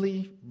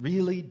really,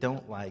 really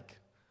don't like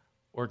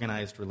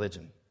organized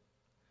religion.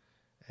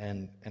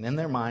 And in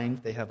their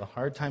mind, they have a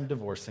hard time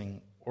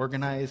divorcing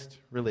organized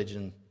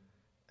religion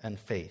and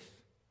faith.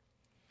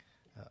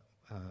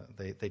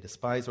 They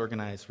despise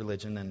organized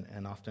religion,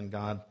 and often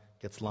God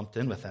gets lumped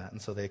in with that,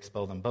 and so they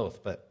expel them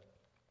both. But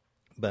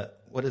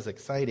what is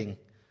exciting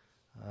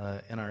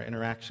in our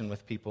interaction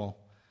with people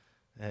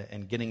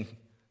and getting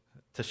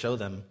to show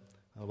them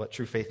what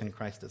true faith in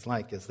Christ is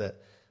like is that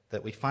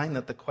we find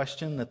that the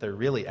question that they're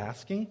really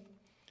asking,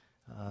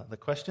 the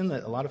question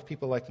that a lot of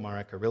people like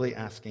Marek are really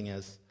asking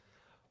is,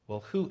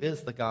 well, who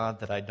is the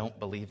God that I don't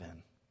believe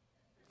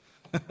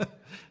in?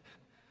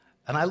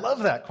 And I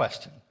love that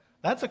question.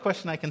 That's a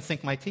question I can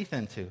sink my teeth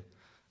into.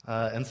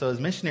 And so as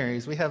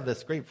missionaries, we have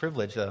this great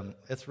privilege.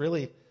 It's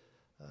really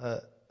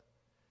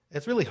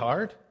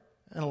hard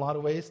in a lot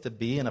of ways to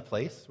be in a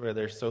place where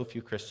there's so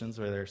few Christians,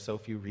 where there's so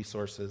few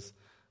resources,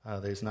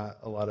 There's not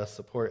a lot of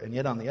support. And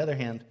yet, on the other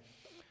hand,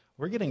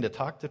 we're getting to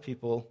talk to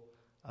people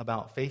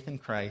about faith in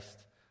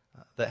Christ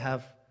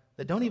that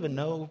don't even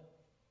know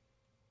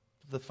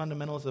the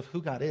fundamentals of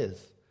who God is.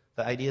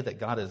 The idea that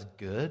God is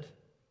good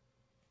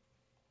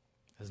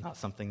is not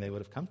something they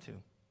would have come to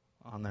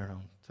on their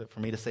own. So for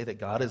me to say that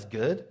God is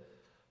good,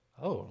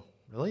 oh,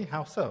 really?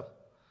 How so?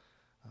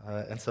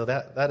 And so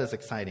that is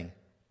exciting.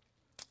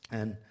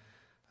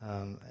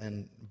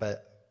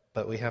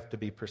 But we have to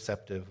be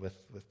perceptive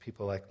with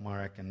people like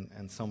Marek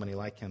and so many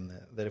like him,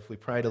 that if we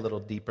pried a little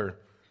deeper,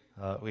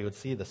 we would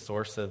see the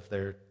source of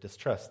their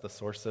distrust, the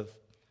source of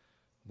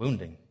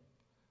wounding.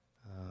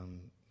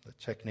 The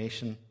Czech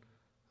nation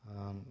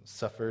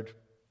suffered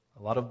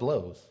a lot of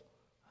blows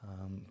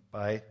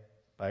by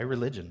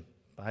religion,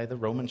 by the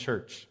Roman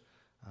Church,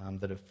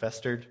 that have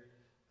festered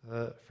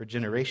for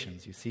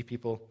generations. You see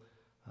people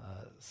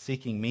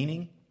seeking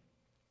meaning,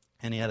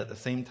 and yet at the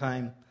same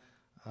time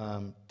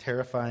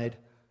terrified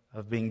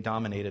of being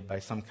dominated by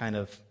some kind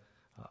of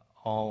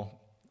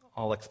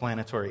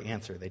all-explanatory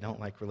answer. They don't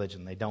like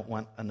religion. They don't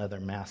want another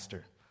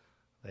master.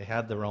 They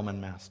had the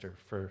Roman master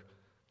for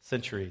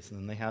centuries, and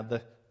then they had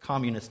the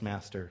communist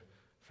master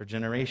for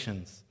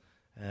generations.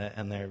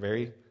 And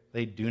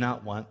they do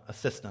not want a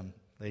system.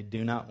 They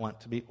do not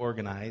want to be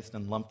organized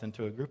and lumped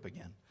into a group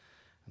again.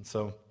 And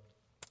so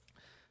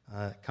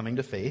coming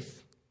to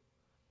faith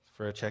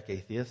for a Czech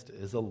atheist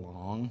is a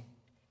long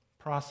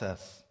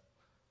process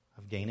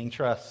of gaining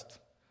trust,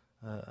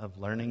 of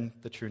learning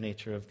the true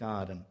nature of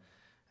God.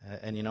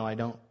 And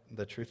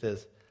the truth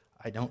is,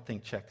 I don't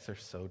think Czechs are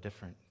so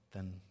different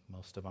than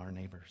most of our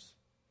neighbors.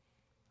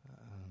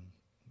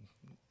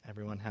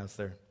 Everyone has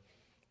their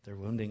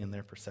wounding and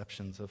their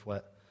perceptions of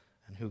what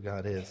and who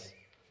God is.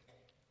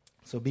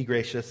 So be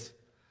gracious,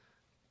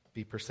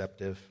 be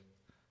perceptive.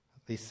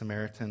 These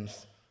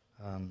Samaritans,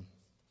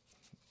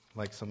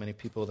 like so many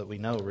people that we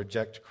know,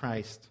 reject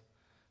Christ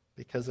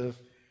because of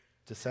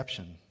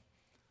deception.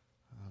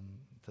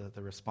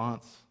 The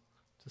response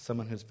to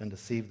someone who's been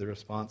deceived, the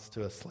response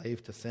to a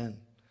slave to sin,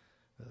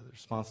 the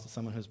response to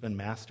someone who's been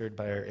mastered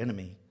by our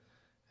enemy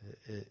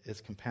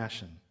is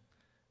compassion.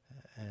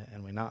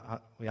 And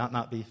we ought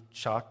not be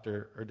shocked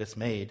or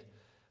dismayed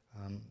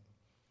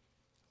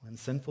when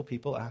sinful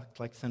people act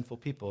like sinful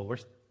people.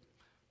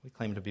 We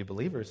claim to be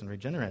believers and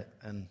regenerate,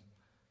 and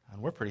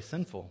we're pretty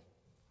sinful.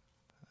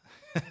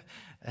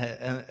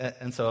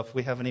 and so if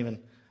we haven't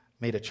even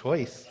made a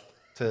choice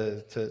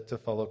to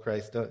follow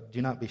Christ,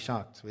 do not be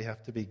shocked. We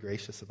have to be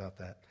gracious about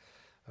that.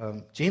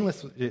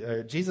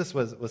 Jesus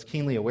was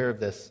keenly aware of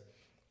this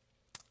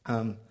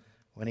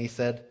when he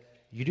said,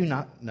 "You do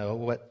not know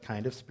what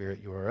kind of spirit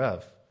you are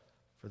of,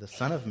 for the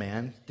Son of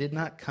Man did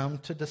not come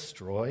to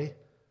destroy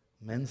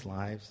men's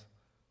lives,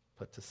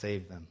 but to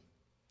save them."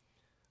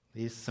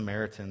 These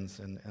Samaritans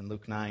in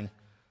Luke 9,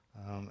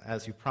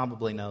 as you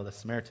probably know, the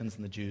Samaritans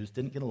and the Jews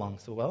didn't get along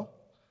so well.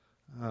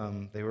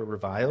 They were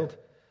reviled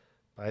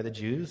by the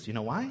Jews. You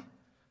know why?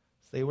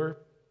 They were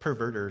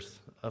perverters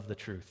of the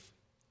truth.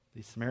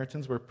 These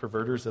Samaritans were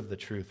perverters of the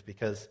truth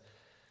because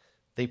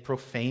they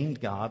profaned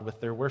God with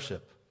their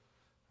worship.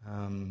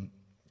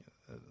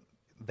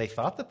 They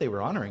thought that they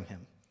were honoring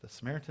him. The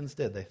Samaritans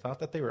did. They thought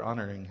that they were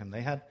honoring him.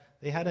 They had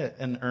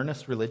an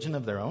earnest religion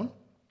of their own.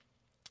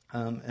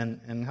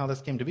 And how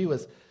this came to be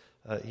was,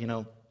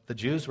 the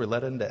Jews were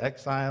led into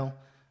exile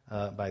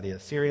by the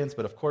Assyrians,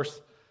 but of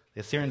course, the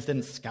Assyrians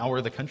didn't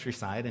scour the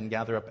countryside and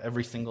gather up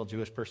every single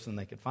Jewish person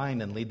they could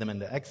find and lead them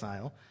into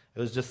exile. It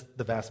was just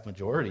the vast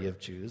majority of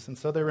Jews. And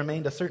so there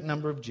remained a certain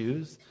number of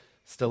Jews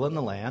still in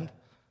the land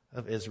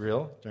of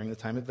Israel during the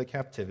time of the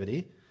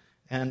captivity.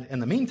 And in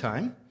the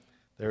meantime,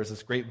 there was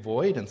this great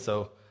void, and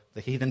so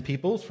the heathen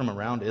peoples from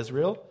around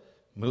Israel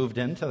moved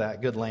into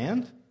that good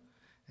land,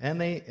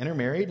 and they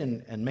intermarried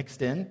and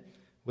mixed in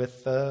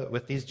with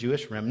these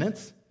Jewish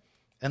remnants,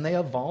 and they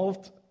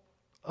evolved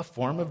a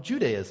form of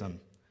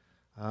Judaism.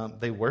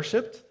 They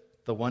worshipped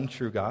the one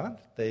true God.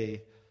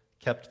 They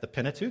kept the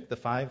Pentateuch,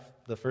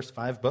 the first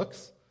 5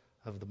 books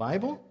of the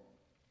Bible,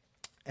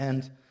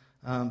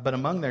 but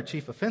among their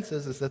chief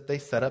offenses is that they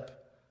set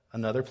up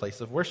another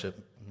place of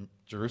worship.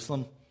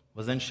 Jerusalem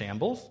was in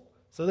shambles,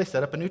 so they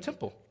set up a new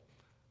temple.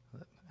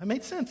 It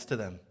made sense to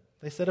them.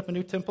 They set up a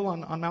new temple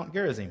on Mount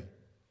Gerizim.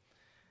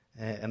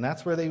 And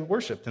that's where they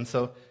worshipped. And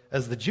so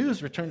as the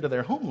Jews return to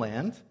their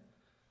homeland,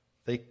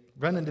 they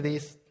run into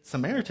these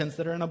Samaritans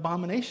that are an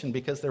abomination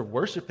because they're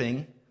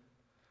worshiping.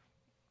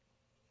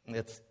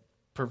 It's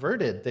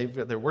perverted.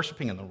 They're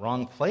worshiping in the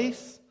wrong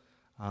place.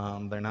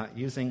 They're not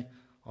using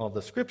all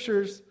the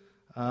scriptures.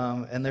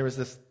 And there was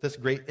this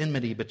great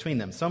enmity between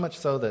them, so much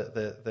so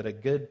that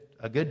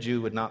a good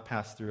Jew would not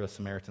pass through a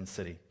Samaritan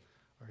city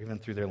or even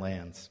through their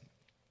lands.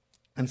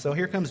 And so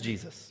here comes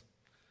Jesus.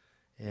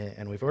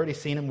 And we've already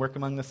seen him work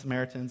among the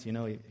Samaritans. You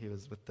know, he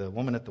was with the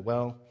woman at the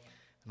well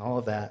and all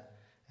of that.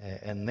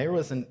 And there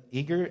was an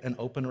eager and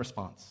open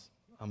response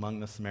among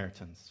the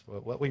Samaritans.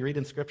 What we read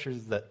in Scripture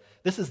is that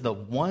this is the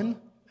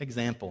one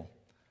example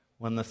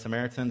when the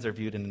Samaritans are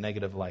viewed in a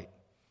negative light.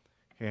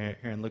 Here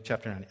in Luke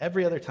chapter 9.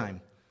 Every other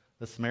time,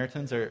 The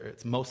Samaritans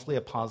it's mostly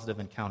a positive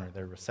encounter.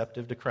 They're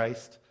receptive to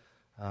Christ.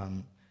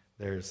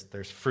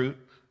 There's fruit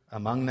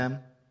among them.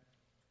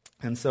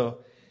 And so,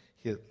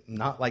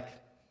 not like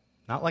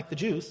the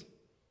Jews.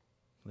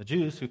 The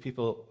Jews,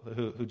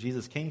 who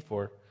Jesus came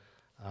for,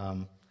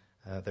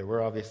 there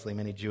were obviously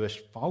many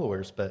Jewish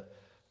followers, but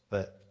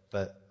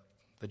the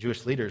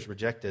Jewish leaders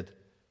rejected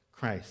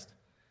Christ.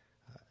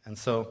 And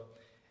so,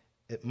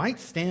 it might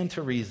stand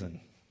to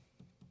reason.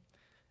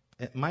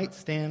 It might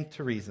stand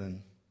to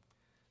reason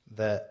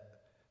that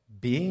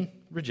being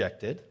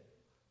rejected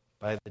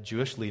by the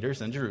Jewish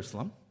leaders in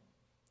Jerusalem,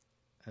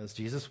 as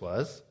Jesus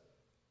was,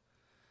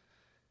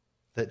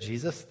 that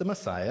Jesus, the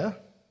Messiah,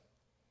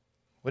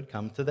 would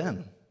come to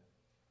them.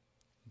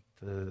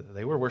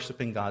 They were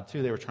worshiping God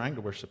too. They were trying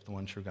to worship the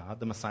one true God.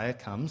 The Messiah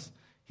comes.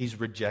 He's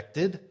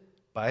rejected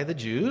by the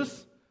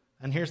Jews.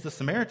 And here's the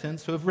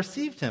Samaritans who have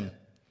received him.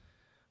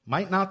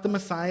 Might not the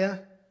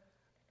Messiah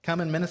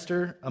come and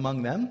minister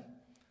among them?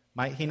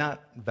 Might he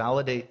not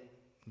validate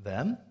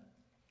them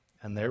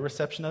and their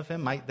reception of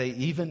him? Might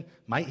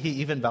he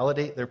even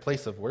validate their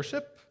place of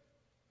worship?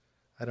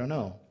 I don't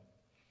know.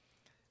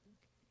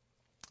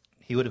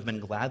 He would have been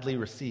gladly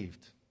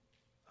received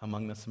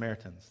among the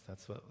Samaritans.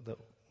 That's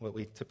what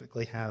we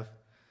typically have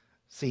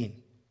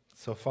seen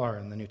so far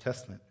in the New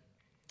Testament.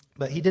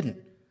 But he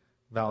didn't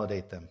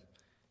validate them.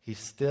 He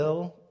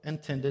still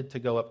intended to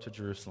go up to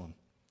Jerusalem.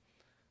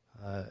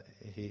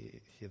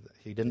 He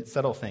didn't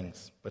settle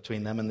things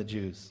between them and the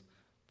Jews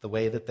the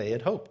way that they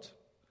had hoped.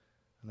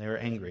 And they were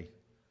angry.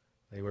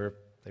 They were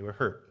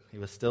hurt. He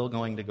was still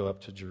going to go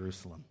up to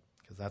Jerusalem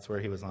because that's where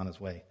he was on his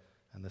way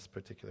at this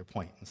particular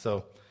point. And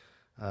so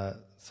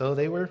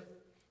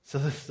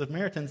the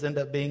Samaritans end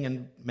up being,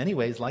 in many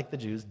ways, like the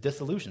Jews,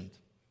 disillusioned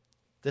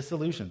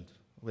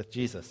with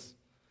Jesus.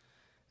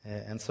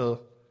 And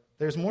so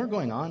there's more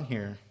going on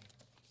here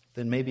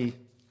than maybe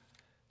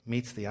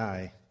meets the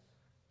eye.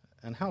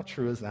 And how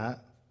true is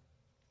that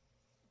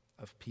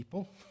of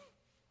people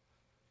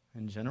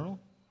in general?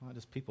 Not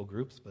just people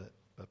groups, but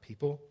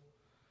people.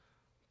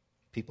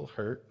 People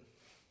hurt.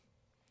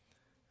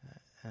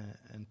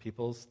 And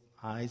people's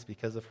eyes,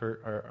 because of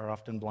hurt, are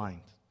often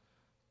blind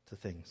to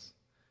things.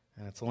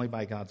 And it's only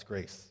by God's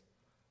grace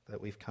that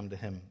we've come to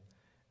him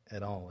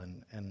at all.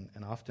 And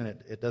often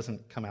it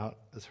doesn't come out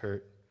as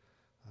hurt.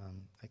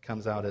 It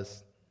comes out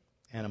as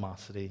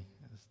animosity,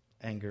 as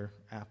anger,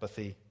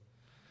 apathy,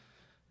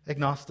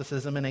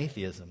 agnosticism, and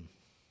atheism.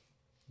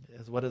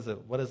 What is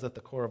at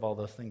the core of all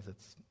those things?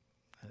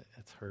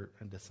 It's hurt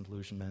and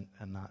disillusionment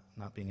and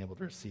not being able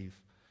to receive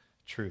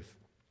truth.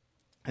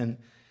 And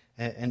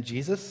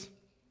Jesus,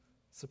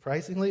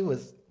 surprisingly,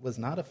 was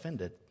not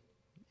offended.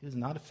 He was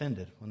not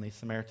offended when the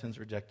Samaritans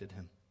rejected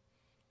him.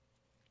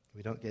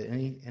 We don't get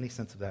any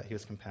sense of that. He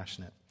was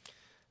compassionate.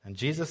 And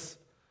Jesus'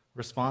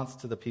 response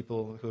to the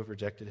people who have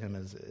rejected him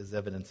is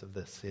evidence of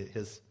this.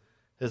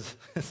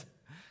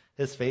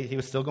 His fate, he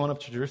was still going up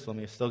to Jerusalem.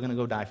 He was still going to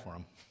go die for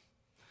them.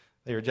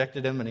 They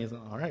rejected him, and he's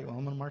all right, well,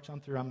 I'm going to march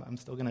on through. I'm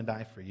still going to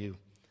die for you.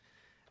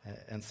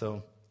 And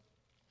so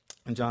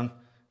in John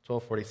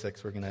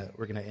 12:46, we're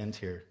going to end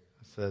here.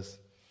 It says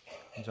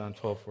in John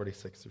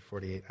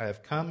 12:46-48, I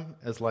have come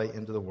as light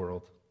into the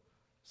world,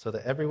 so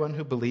that everyone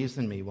who believes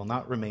in me will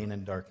not remain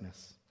in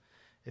darkness.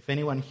 If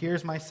anyone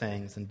hears my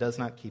sayings and does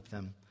not keep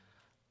them,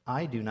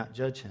 I do not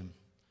judge him.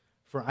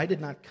 For I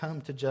did not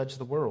come to judge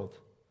the world,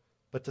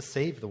 but to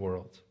save the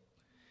world.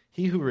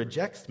 He who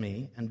rejects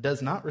me and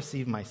does not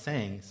receive my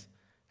sayings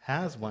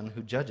has one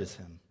who judges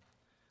him.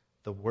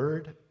 The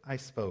word I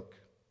spoke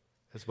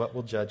is what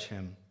will judge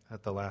him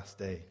at the last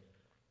day.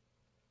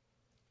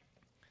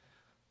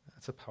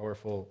 That's a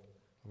powerful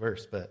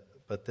verse,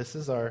 but this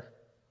is our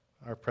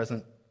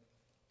present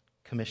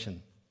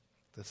commission.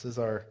 This is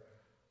our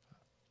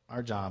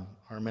job.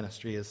 Our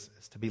ministry is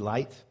to be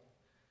light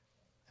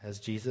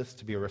as Jesus,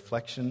 to be a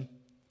reflection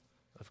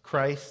of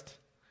Christ.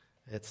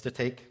 It's to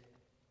take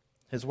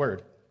his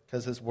word,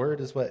 because his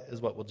word is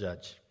what will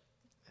judge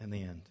in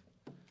the end.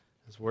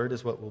 His word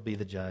is what will be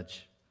the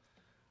judge.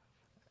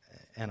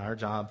 And our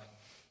job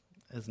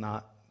is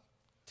not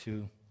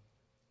to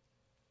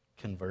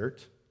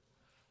convert.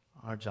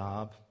 Our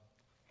job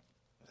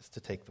is to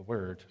take the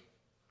word.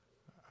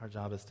 Our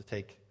job is to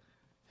take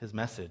his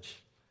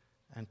message.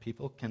 And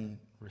people can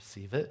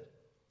receive it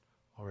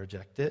or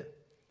reject it.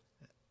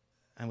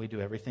 And we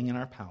do everything in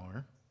our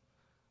power.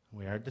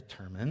 We are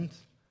determined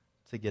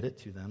to get it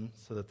to them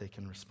so that they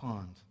can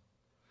respond.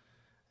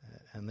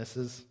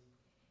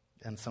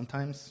 And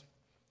sometimes,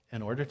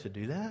 in order to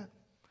do that,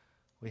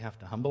 we have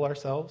to humble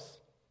ourselves.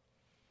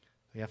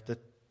 We have to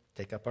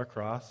take up our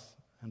cross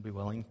and be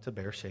willing to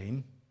bear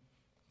shame,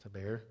 to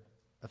bear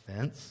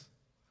offense,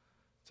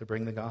 to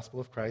bring the gospel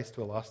of Christ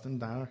to a lost and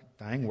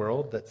dying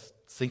world that's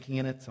sinking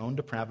in its own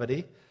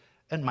depravity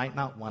and might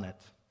not want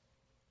it.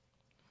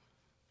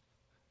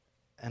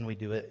 And we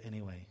do it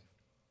anyway.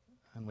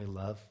 And we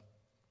love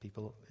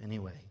people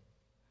anyway.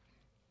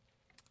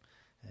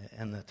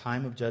 And the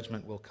time of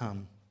judgment will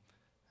come,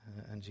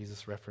 and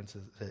Jesus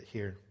references it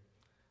here,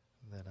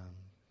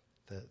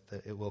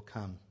 that it will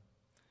come.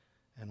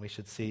 And we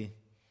should see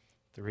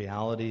the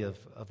reality of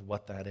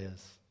what that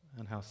is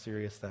and how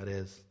serious that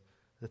is,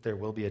 that there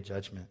will be a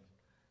judgment.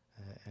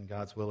 And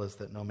God's will is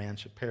that no man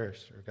should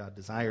perish, or God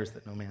desires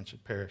that no man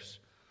should perish.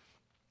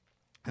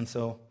 And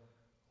so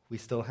we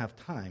still have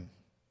time.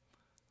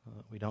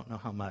 We don't know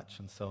how much.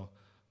 And so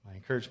my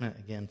encouragement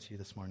again to you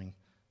this morning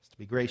is to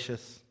be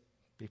gracious,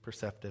 be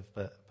perceptive,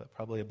 but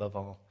probably above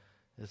all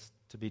is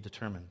to be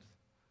determined.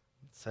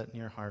 Set in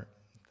your heart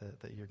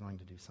that you're going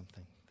to do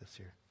something this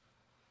year.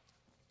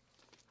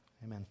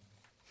 Amen.